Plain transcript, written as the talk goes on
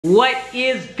What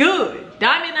is good?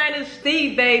 Diamond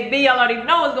Dynasty, baby. Y'all already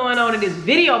know what's going on in this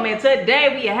video, man.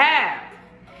 Today we have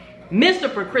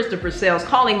Mr. Christopher Sells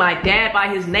calling my dad by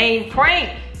his name,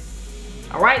 Frank.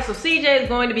 Alright, so CJ is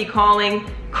going to be calling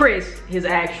Chris his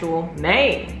actual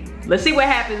name. Let's see what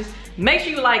happens. Make sure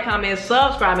you like, comment,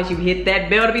 subscribe, make sure you hit that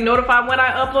bell to be notified when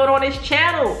I upload on this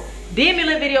channel. DM me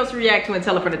little videos to react to and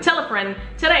tell a friend to tell a friend.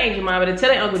 Tell that Angel Mama to tell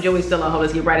that Uncle Joey still on hold.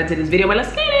 Let's get right into this video, but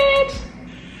let's get it.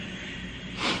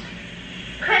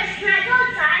 Chris, can I go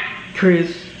outside?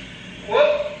 Chris.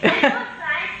 What? Can I go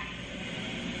outside?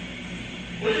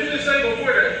 What did you just say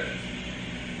before that?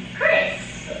 Chris,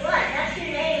 what? That's your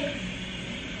name.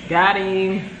 Got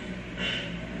him.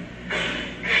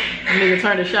 Nigga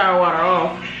turn the shower water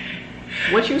off.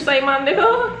 What you say, my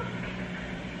nigga?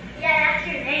 Yeah, that's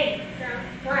your name. So,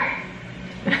 what?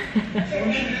 What's your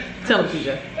name? Tell him,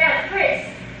 CJ. Yeah, Chris.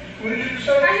 What did you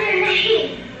say? What's your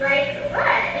name? Like,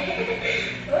 what?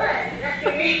 What? That's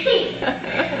your name.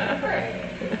 What?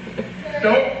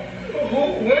 Don't.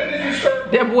 When did you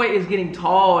start? That boy is getting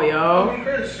tall, yo.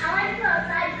 Chris. I want to go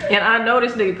outside, Chris. And I know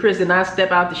this nigga Chris did not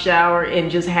step out the shower and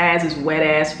just has his wet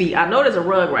ass feet. I know there's a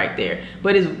rug right there,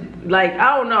 but it's like,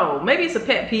 I don't know. Maybe it's a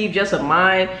pet peeve just of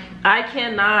mine. I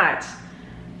cannot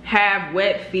have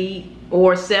wet feet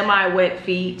or semi-wet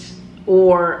feet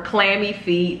or clammy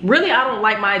feet. Really, I don't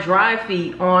like my dry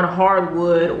feet on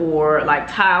hardwood or like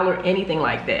tile or anything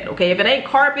like that, okay? If it ain't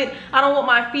carpet, I don't want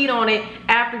my feet on it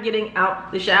after getting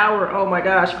out the shower. Oh my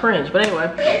gosh, cringe. But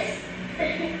anyway.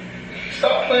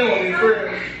 Stop playing with me,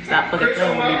 Chris. Stop fucking Chris,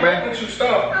 playing with me, bruh. Chris, you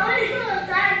stop. I want to go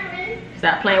outside, Chris.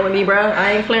 Stop playing with me, bruh.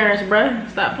 I ain't Clarence, bruh.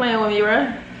 Stop playing with me,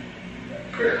 bruh.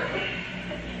 Chris.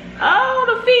 Oh,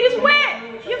 the feet is wet.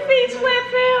 Your feet's wet,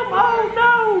 fam. Oh,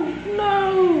 no.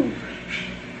 No.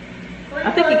 I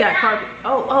think he got carpet.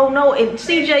 Oh no, and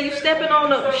CJ, you stepping on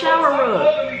the shower rug.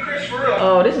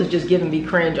 Oh, this is just giving me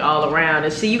cringe all around.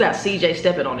 And see, you got CJ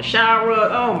stepping on the shower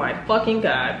rug. Oh my fucking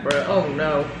God, bro. Oh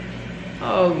no.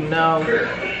 Oh no.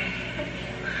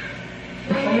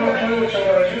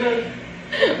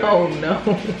 Oh no.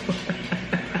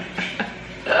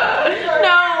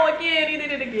 No, again, he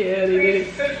did it again. He did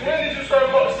it. Since when did you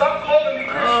stop calling me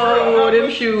Chris? Oh, them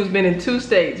shoes been in 2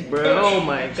 states, bro. Oh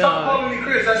my God. Stop calling me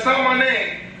Chris. That's not my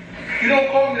name. You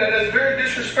don't call me that. That's very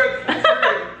disrespectful.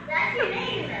 That's your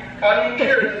name, though. I don't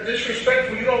care. That's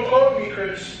disrespectful. You don't call me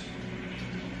Chris.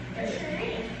 That's your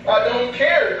name. I don't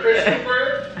care,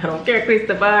 Christopher. I don't care,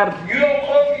 Christopher. You don't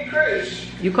call me Chris.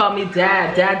 You call me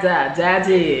Dad,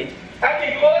 Daddy. I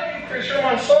can call you Chris. You're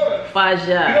my son.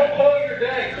 Faja. You don't call your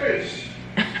dad Chris.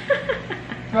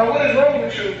 Now what is wrong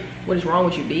with you? What is wrong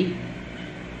with you, B?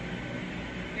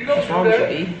 You don't What's do wrong that.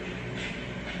 with you, B?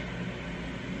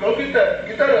 Go get that.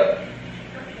 Get that up.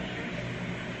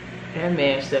 That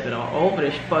man stepping all over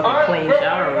this fucking clean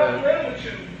shower rug.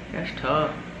 That's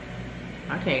tough.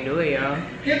 I can't do it, y'all.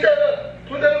 Get that up.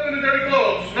 Put that up in the dirty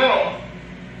clothes. No.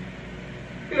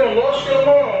 You done lost your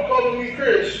mom calling me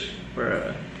Chris.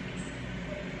 Bruh.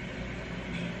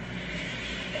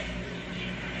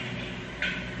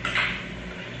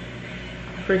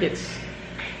 Crickets.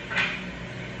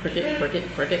 Crickets.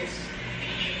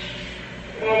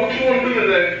 Well, what you want to do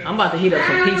today? I'm about to heat up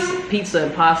some pizza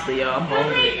and pasta, y'all. I'm Can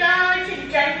hungry. we go to the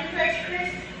jumping place, Chris?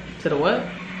 To the what?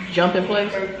 Jumping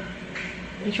place?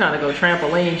 You trying to go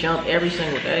trampoline jump every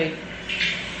single day.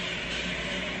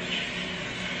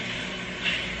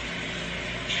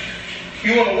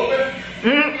 You want to whoop it?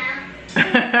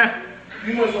 Yeah.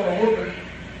 You must want to whoop it.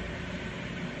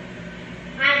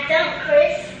 I don't,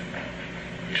 Chris.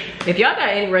 If y'all got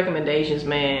any recommendations,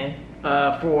 man,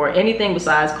 for anything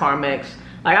besides Carmex,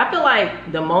 like I feel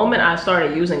like the moment I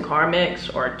started using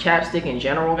Carmex or chapstick in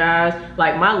general, guys,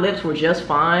 like my lips were just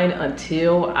fine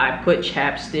until I put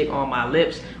chapstick on my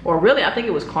lips. Or really, I think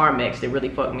it was Carmex that really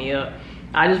fucked me up.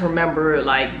 I just remember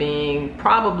like being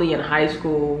probably in high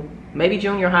school, maybe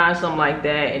junior high, something like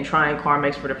that, and trying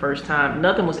Carmex for the first time.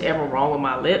 Nothing was ever wrong with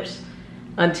my lips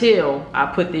until I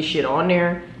put this shit on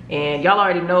there. And y'all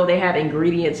already know they have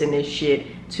ingredients in this shit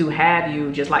to have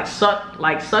you just like suck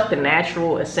the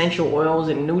natural essential oils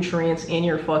and nutrients in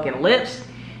your fucking lips,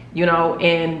 you know,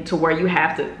 and to where you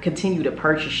have to continue to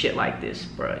purchase shit like this,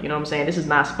 bro. You know what I'm saying? This is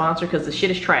not sponsored because the shit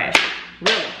is trash,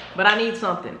 really. But I need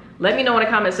something. Let me know in the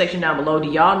comment section down below. Do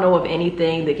y'all know of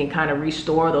anything that can kind of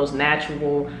restore those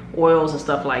natural oils and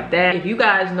stuff like that? If you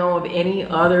guys know of any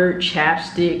other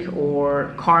chapstick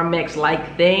or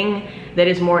Carmex-like thing that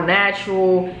is more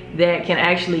natural, that can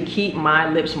actually keep my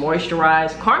lips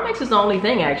moisturized. Carmex is the only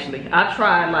thing, actually. I've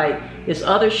tried like this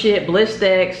other shit,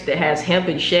 Blistex, that has hemp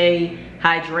and shea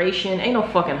hydration. Ain't no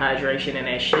fucking hydration in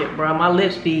that shit, bro. My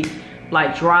lips be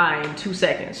like dry in 2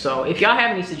 seconds. So if y'all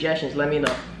have any suggestions, let me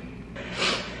know.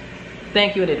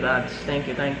 Thank you in advance. Thank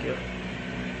you, thank you.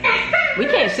 We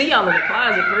can't see y'all in the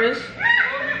closet, Chris.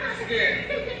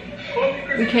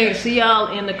 We can't see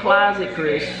y'all in the closet,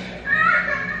 Chris.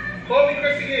 Call me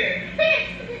Chris again.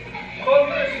 Call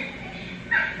me Chris.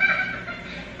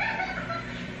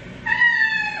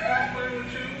 I'm playing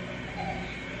with you.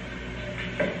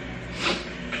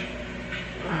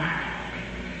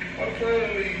 I'm playing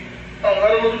with me. I'm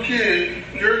not a little kid.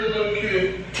 You're the little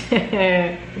kid.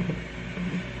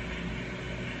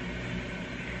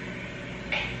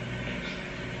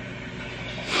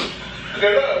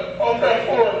 Get up off that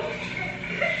floor.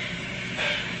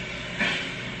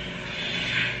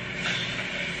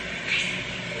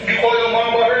 You call your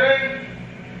mom by her name?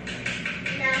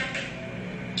 No,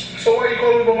 So why you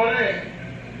calling me by my name?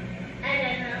 I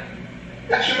don't know.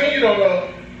 What you mean you don't know?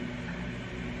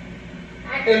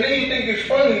 And then you think it's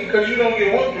funny because you don't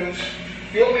get whoopings.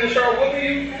 You want me to start whooping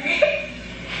you?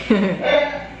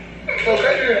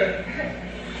 Okay then.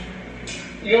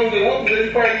 You don't get whoopings, then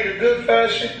you probably need a good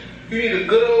fashion. You need a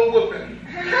good old whooping.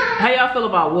 How y'all feel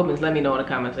about whoopings? Let me know in the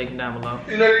comment section down below.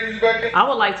 You know they use back then? I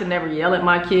would like to never yell at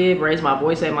my kid, raise my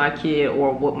voice at my kid,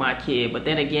 or whoop my kid. But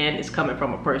then again, it's coming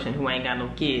from a person who ain't got no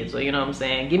kids. So you know what I'm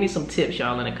saying? Give me some tips,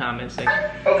 y'all, in the comment section.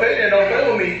 Okay then, don't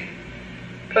play with me.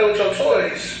 Play with your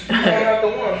toys. I'm not the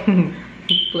one.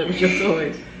 Play with your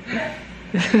toys.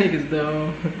 This nigga's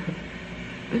dumb.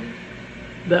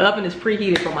 The oven is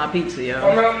preheated for my pizza, yo.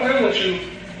 I'm not playing with you.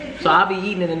 So I'll be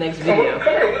eating in the next Come video.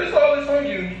 here, what is all this on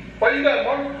you? Why you got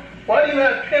mark? Why do you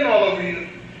have pen all over you?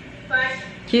 But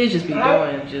Kids just be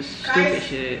doing just stupid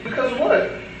shit. Because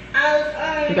what? I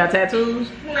was You got tattoos?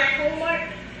 my homework.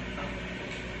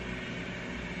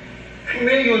 You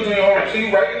mean you was doing homework? So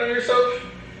you writing on yourself?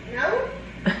 No,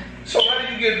 So how did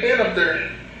you get pen up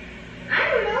there? I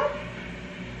don't know.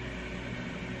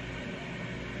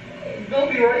 Don't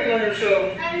be writing on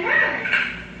yourself. I'm not.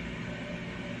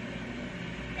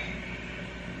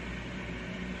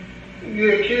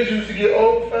 Yeah, kids used to get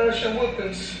old-fashioned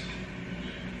whoopings.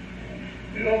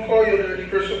 You don't call your daddy,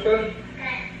 Chris, okay?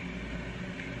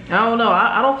 I don't know.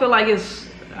 I don't feel like it's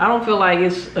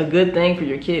a good thing for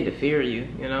your kid to fear you,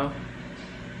 you know?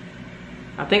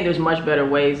 I think there's much better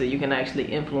ways that you can actually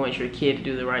influence your kid to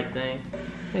do the right thing.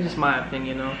 It's just my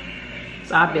opinion, you know?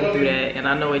 So I've been through that, and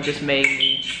I know it just made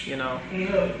me, you know,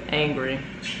 angry.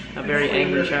 A very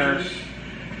angry child.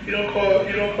 You don't call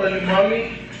your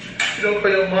mommy. You don't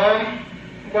call your mom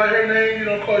by her name. You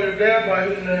don't call your dad by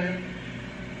his name.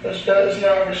 That is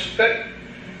not respect.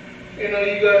 You know,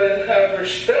 you gotta have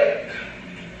respect.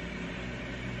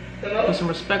 You know? Put some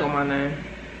respect on my name.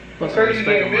 Put some Crazy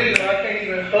respect on being my big, name. I can't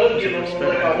even hug you no more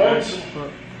like I want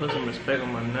to. Put some respect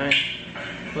on my name.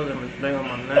 Put some respect on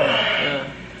my name.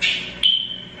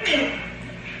 Yeah.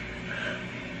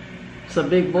 It's a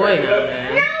big boy now,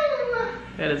 man. No.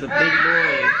 That is a big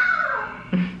boy.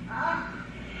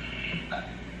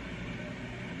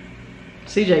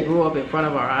 CJ grew up in front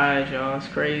of our eyes, y'all. It's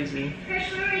crazy. Chris,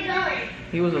 where are we going?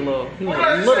 He was a little boy. What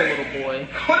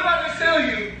did I just tell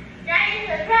you? That is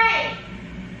a play.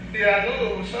 Yeah, I knew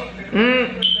it was something.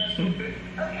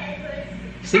 Okay,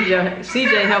 Chris.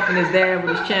 CJ helping his dad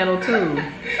with his channel too. You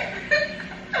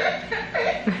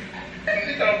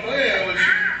think I'm playing with you?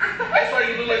 That's why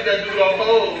you look like that dude off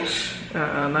Hoes.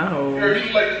 Not Or whole. you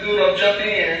look like the dude off Jump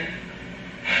In.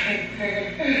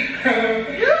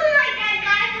 You look like that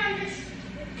guy from the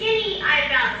skinny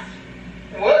eyebrows.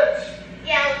 What?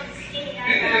 Yeah, with the skinny You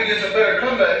need to eyebrows. get some better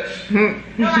comebacks.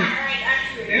 No, I like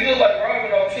actually. You look like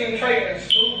Robin on Team Titans.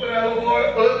 Stupid ass boy,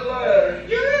 ugly.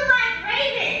 You look like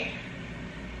Raven.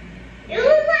 You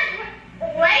look like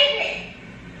Raven.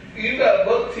 You got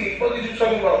buck teeth. What are you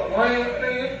talking about? Lion,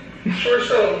 nigga? Sure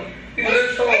so. You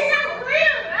this tall. It's so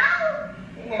little, bro.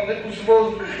 Come on, that was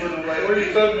supposed to be little. Like, what are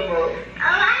you talking about?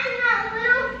 I'm not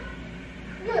little.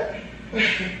 Look.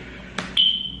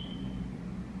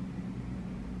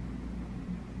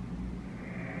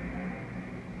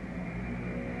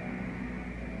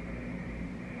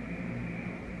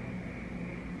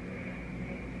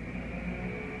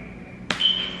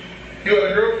 You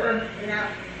got a girlfriend? No.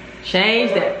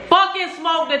 Change that fucking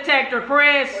smoke detector,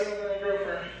 Chris. Why you don't got a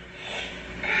girlfriend?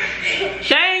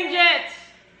 Change it.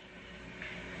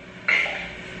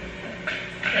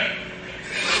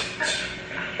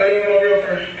 Why you don't got a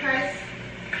girlfriend?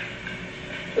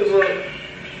 Because Just look.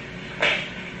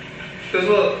 Just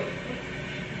look.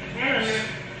 I don't know.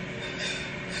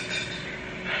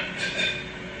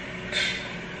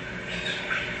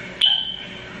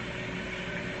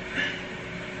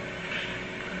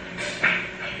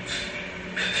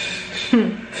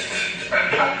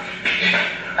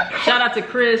 to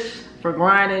Chris for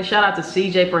grinding. Shout out to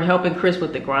CJ for helping Chris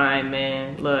with the grind,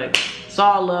 man. Look, it's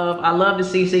all love. I love to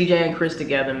see CJ and Chris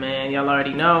together, man. Y'all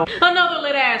already know. Another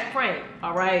lit ass prank,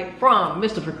 all right, from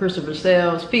Mr. For Christopher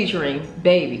Sells featuring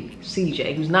baby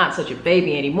CJ, who's not such a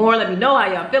baby anymore. Let me know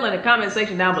how y'all feel in the comment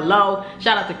section down below.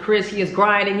 Shout out to Chris. He is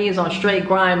grinding. He is on straight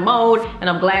grind mode, and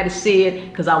I'm glad to see it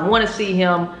because I want to see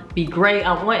him be great.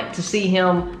 I want to see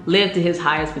him live to his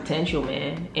highest potential,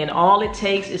 man. And all it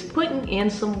takes is putting in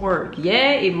some work.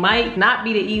 Yeah, it might not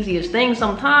be the easiest thing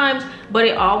sometimes, but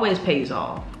it always pays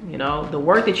off. You know, the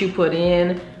work that you put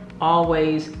in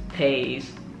always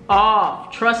pays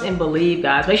off. Trust and believe,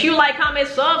 guys. Make sure you like, comment,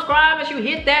 subscribe. Make sure you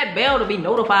hit that bell to be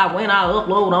notified when I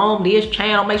upload on this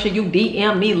channel. Make sure you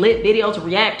DM me lit videos to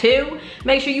react to.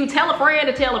 Make sure you tell a friend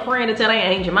to tell a friend to tell their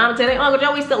ancient mama, tell their Uncle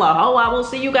Joey still a hoe. I will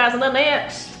see you guys in the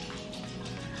next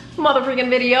motherfucking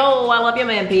video. I love you,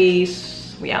 man.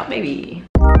 Peace. We out, baby.